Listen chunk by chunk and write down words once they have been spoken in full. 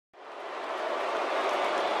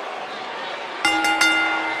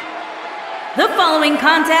The following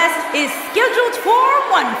contest is scheduled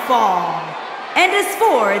for one fall and is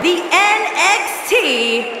for the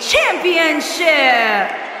NXT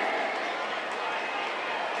Championship.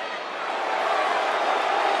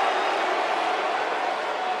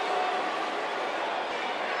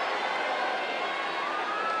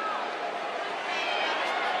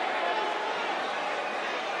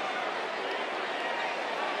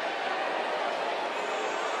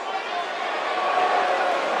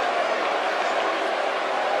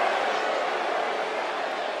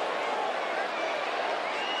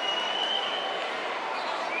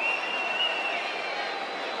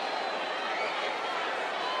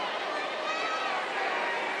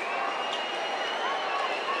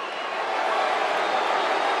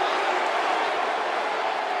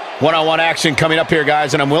 One-on-one action coming up here,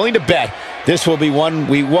 guys, and I'm willing to bet this will be one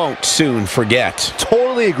we won't soon forget.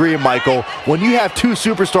 Totally agree, Michael. When you have two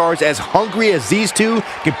superstars as hungry as these two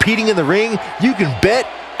competing in the ring, you can bet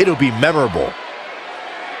it'll be memorable.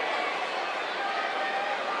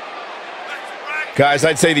 Guys,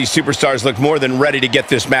 I'd say these superstars look more than ready to get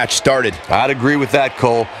this match started. I'd agree with that,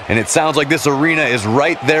 Cole, and it sounds like this arena is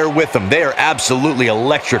right there with them. They are absolutely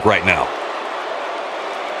electric right now.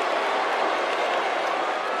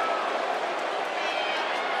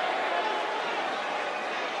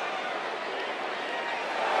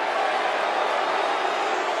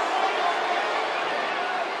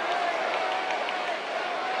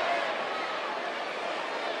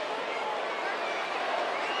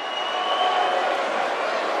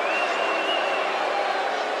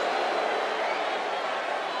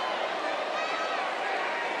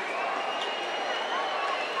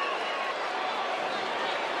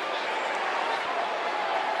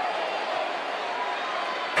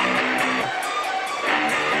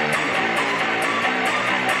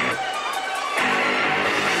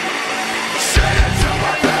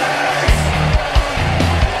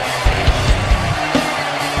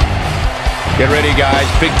 Get ready, guys.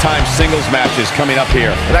 Big-time singles matches coming up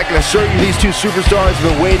here. And I can assure you these two superstars have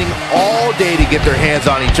been waiting all day to get their hands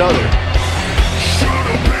on each other.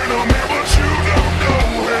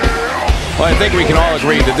 Well, I think we can all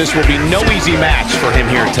agree that this will be no easy match for him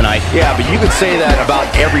here tonight. Yeah, but you could say that about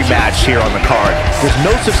every match here on the card. There's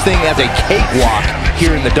no such thing as a cakewalk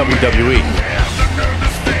here in the WWE.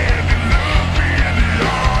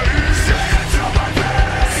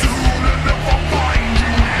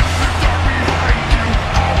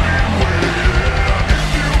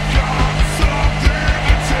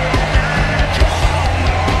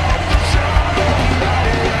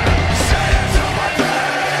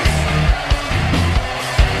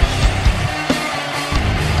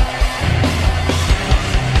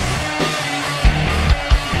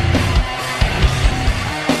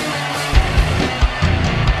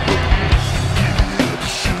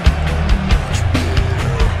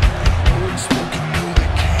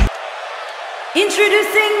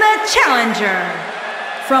 Introducing the challenger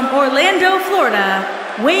from Orlando, Florida,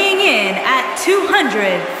 weighing in at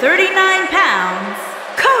 239 pounds,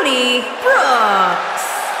 Cody Brooks.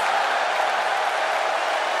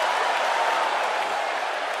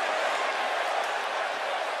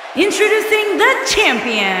 Introducing the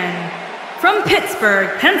champion from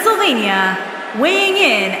Pittsburgh, Pennsylvania, weighing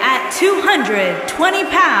in at 220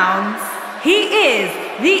 pounds, he is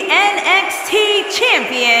the NXT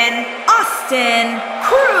champion, Austin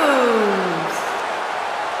Cruz.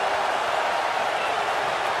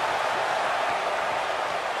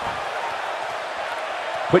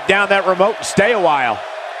 Put down that remote and stay a while.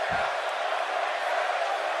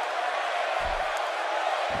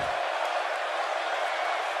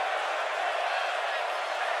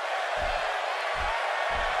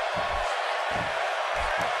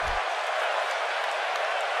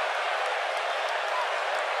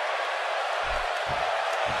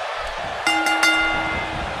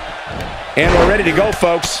 And we're ready to go,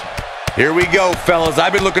 folks. Here we go, fellas.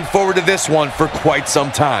 I've been looking forward to this one for quite some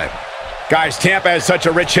time. Guys, Tampa has such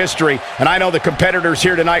a rich history, and I know the competitors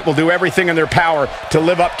here tonight will do everything in their power to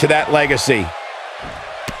live up to that legacy.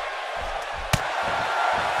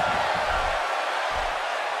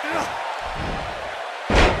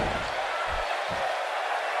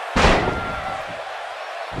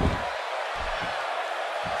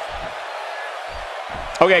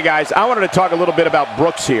 Okay, guys, I wanted to talk a little bit about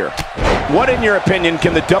Brooks here. What, in your opinion,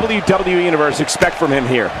 can the WWE Universe expect from him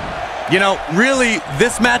here? You know, really,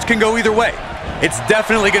 this match can go either way. It's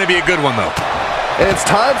definitely going to be a good one, though. And it's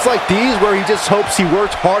times like these where he just hopes he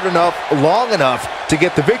worked hard enough, long enough to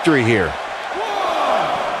get the victory here.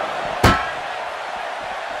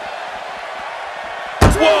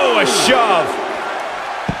 Whoa, a shove.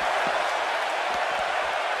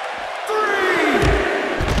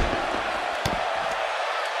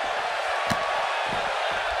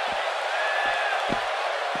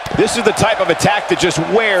 This is the type of attack that just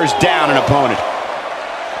wears down an opponent.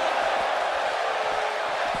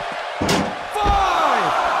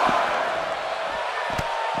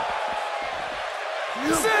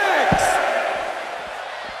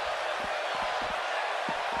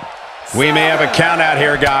 5, 6. We may have a count out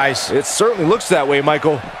here, guys. It certainly looks that way,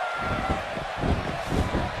 Michael.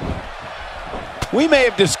 We may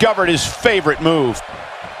have discovered his favorite move.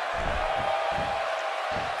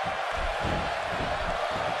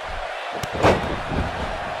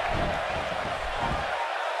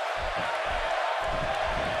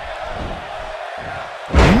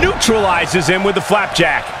 Neutralizes him with the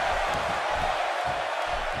flapjack.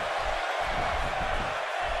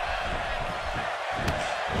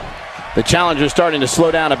 The challenger's starting to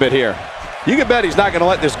slow down a bit here. You can bet he's not going to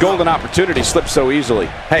let this golden opportunity slip so easily.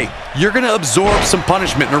 Hey, you're going to absorb some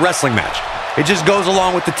punishment in a wrestling match. It just goes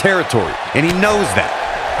along with the territory, and he knows that.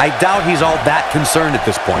 I doubt he's all that concerned at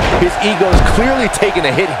this point. His ego is clearly taking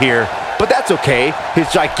a hit here, but that's okay. His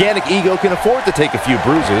gigantic ego can afford to take a few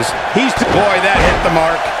bruises. Boy, that hit the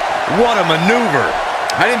mark. What a maneuver.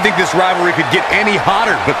 I didn't think this rivalry could get any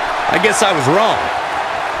hotter, but I guess I was wrong.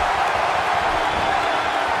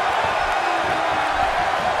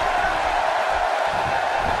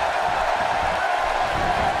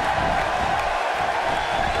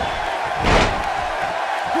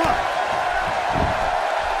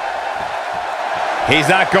 He's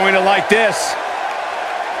not going to like this.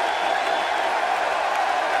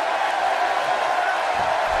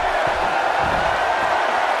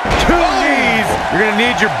 Two knees. You're going to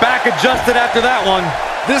need your back adjusted after that one.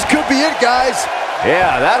 This could be it, guys.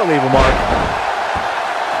 Yeah, that'll leave a mark.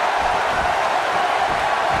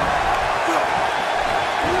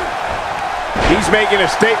 He's making a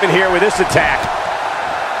statement here with this attack.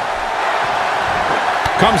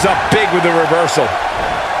 Comes up big with the reversal.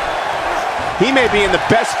 He may be in the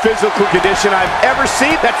best physical condition I've ever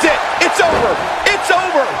seen. That's it. It's over. It's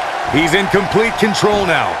over. He's in complete control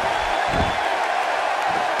now.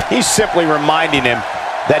 He's simply reminding him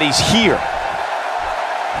that he's here.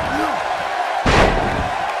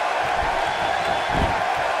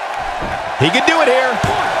 He can do it here.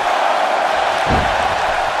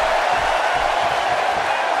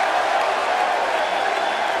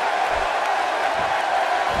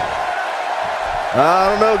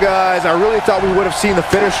 I don't know, guys. I really thought we would have seen the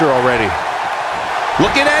finisher already.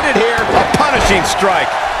 Looking at it here. A punishing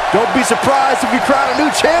strike. Don't be surprised if we crown a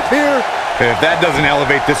new champ here. If that doesn't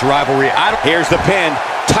elevate this rivalry, I don't... Here's the pin.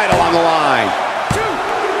 Title on the line.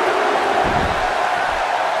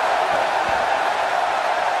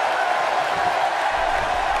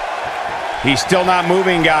 He's still not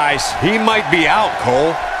moving, guys. He might be out,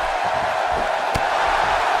 Cole.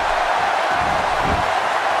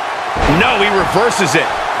 No, he reverses it.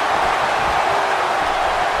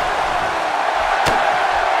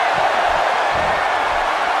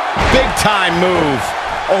 Big time move.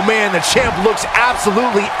 Oh man, the champ looks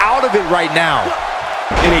absolutely out of it right now.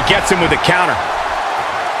 And he gets him with a counter.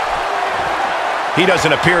 He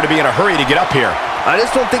doesn't appear to be in a hurry to get up here. I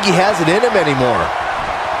just don't think he has it in him anymore.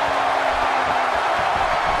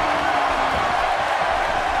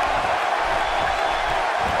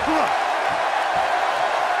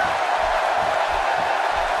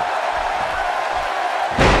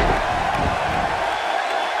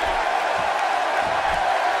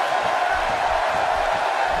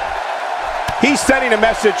 He's sending a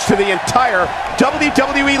message to the entire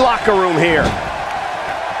WWE locker room here.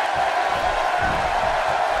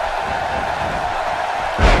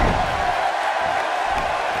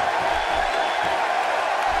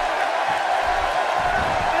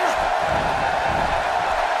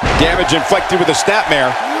 Damage inflicted with a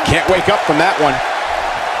snapmare. Can't wake up from that one.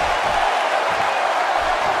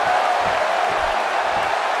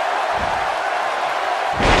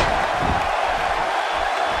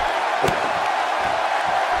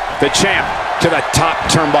 The champ to the top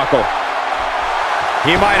turnbuckle.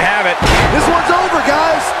 He might have it. This one's over,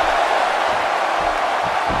 guys.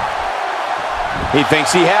 He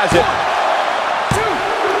thinks he has it.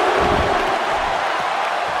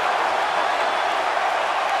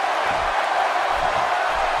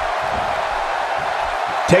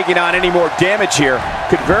 1, 2. Taking on any more damage here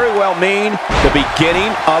could very well mean the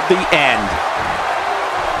beginning of the end.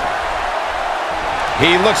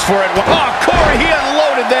 He looks for it. Oh, Corey, he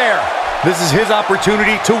unloaded there. This is his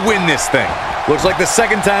opportunity to win this thing. Looks like the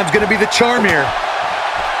second time's going to be the charm here.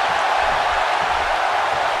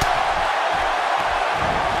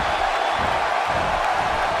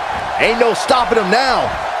 Ain't no stopping him now.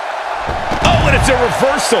 Oh, and it's a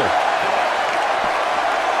reversal.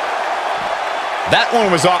 That one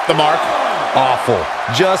was off the mark. Awful.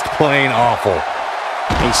 Just plain awful.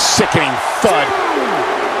 A sickening thud.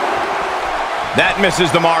 That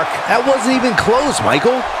misses the mark. That wasn't even close,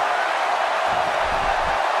 Michael.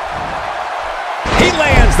 He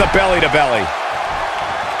lands the belly to belly.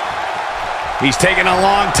 He's taking a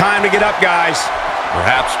long time to get up, guys.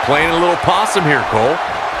 Perhaps playing a little possum here, Cole.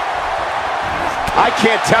 I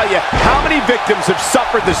can't tell you how many victims have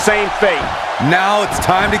suffered the same fate. Now it's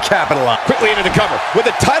time to capitalize. Quickly into the cover with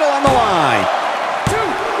the title on the line.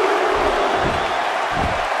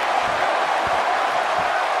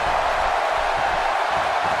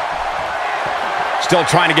 Still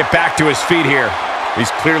trying to get back to his feet here.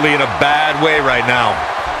 He's clearly in a bad way right now.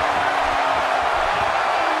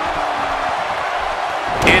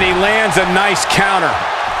 And he lands a nice counter.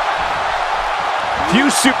 Few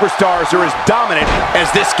superstars are as dominant as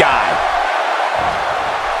this guy.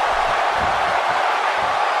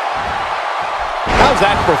 How's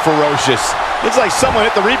that for ferocious? It's like someone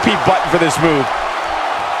hit the repeat button for this move.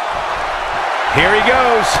 Here he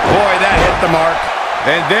goes. Boy, that hit the mark.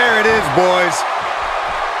 And there it is, boys.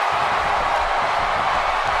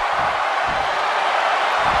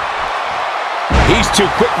 He's too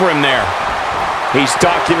quick for him there. He's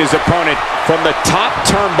stalking his opponent from the top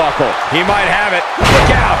turnbuckle. He might have it.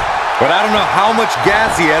 Look out. But I don't know how much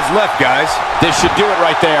gas he has left, guys. This should do it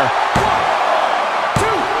right there.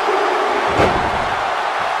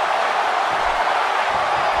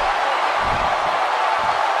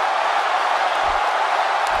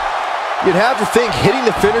 You'd have to think hitting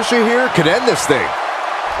the finisher here could end this thing.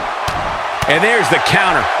 And there's the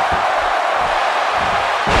counter.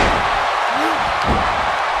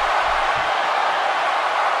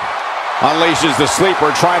 Unleashes the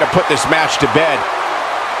sleeper, trying to put this match to bed.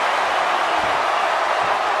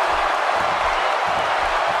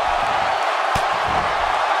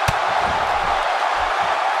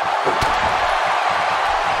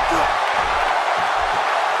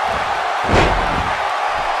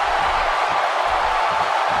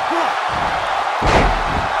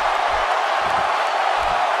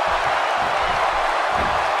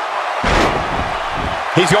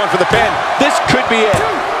 He's going for the pin. This could be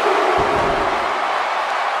it.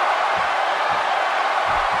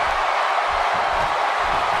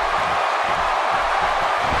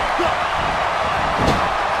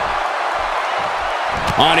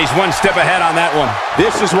 On, he's one step ahead on that one.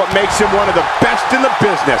 This is what makes him one of the best in the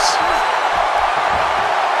business.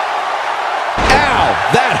 Ow,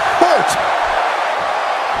 that hurt.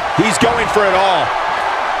 He's going for it all.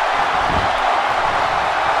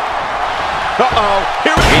 Uh-oh,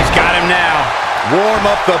 he's got him now. Warm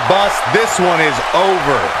up the bus. This one is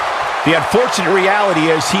over. The unfortunate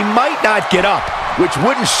reality is he might not get up. Which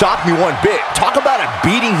wouldn't shock me one bit. Talk about a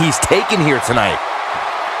beating he's taken here tonight.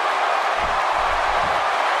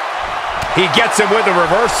 He gets him with a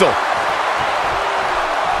reversal.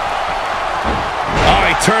 Oh,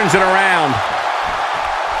 he turns it around.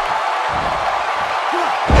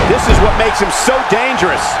 This is what makes him so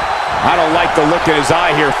dangerous. I don't like the look in his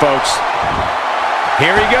eye here, folks.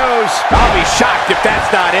 Here he goes. I'll be shocked if that's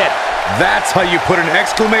not it. That's how you put an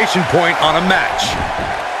exclamation point on a match.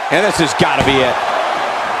 And this has got to be it.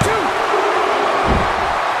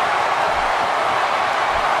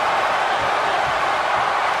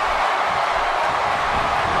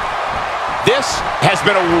 This has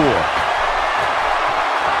been a war.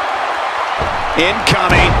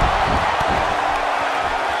 Incoming.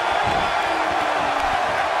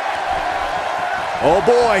 Oh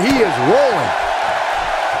boy, he is rolling.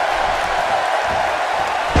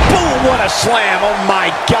 Boom, what a slam. Oh my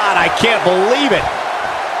God, I can't believe it.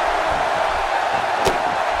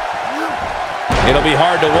 It'll be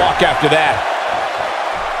hard to walk after that.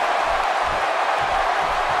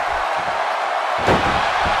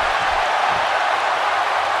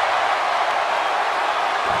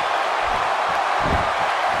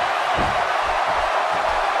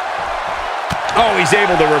 Oh, he's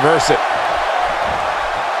able to reverse it.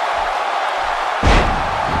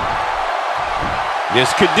 This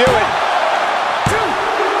could do it.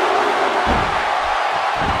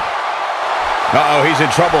 Uh-oh, he's in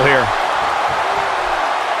trouble here.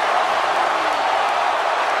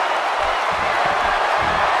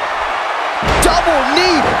 Double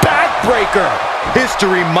knee backbreaker.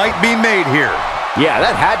 History might be made here. Yeah,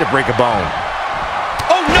 that had to break a bone.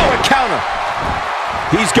 Oh, no, a counter.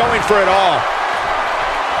 He's going for it all.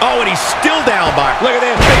 Oh, and he's still down by. Look at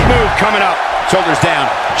this big move coming up. Shoulders down.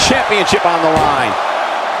 Championship on the line.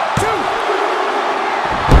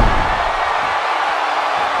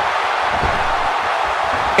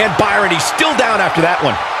 And Byron, he's still down after that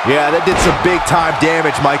one. Yeah, that did some big-time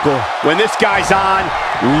damage, Michael. When this guy's on,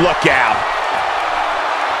 look out.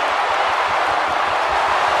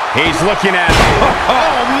 He's looking at it.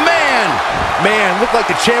 Oh, man! Man, looked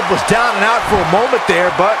like the champ was down and out for a moment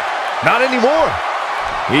there, but not anymore.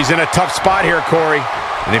 He's in a tough spot here, Corey.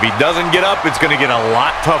 And if he doesn't get up, it's going to get a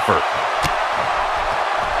lot tougher.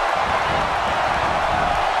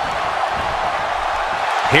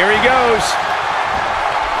 Here he goes.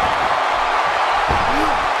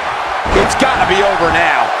 It's got to be over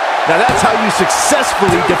now. Now that's how you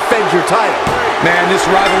successfully defend your title. Man, this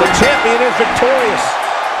rival champion is victorious.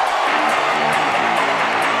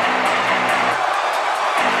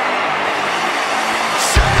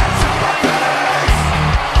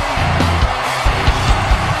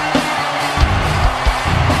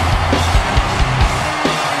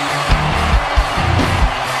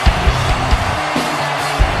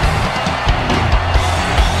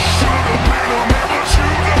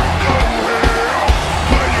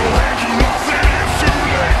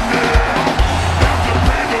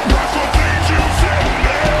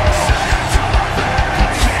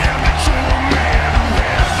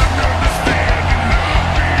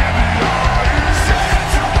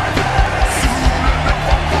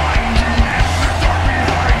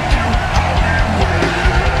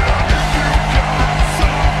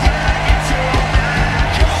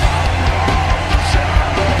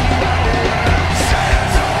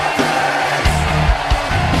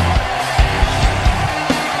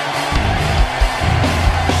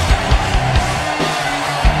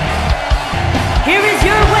 Here is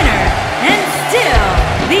your winner, and still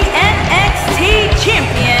the NXT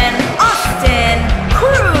Champion, Austin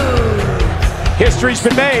Cruz. History's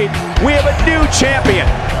been made. We have a new champion.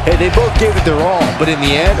 Hey, they both gave it their all, but in the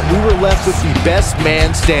end, we were left with the best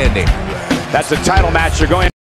man standing. That's a title match you're going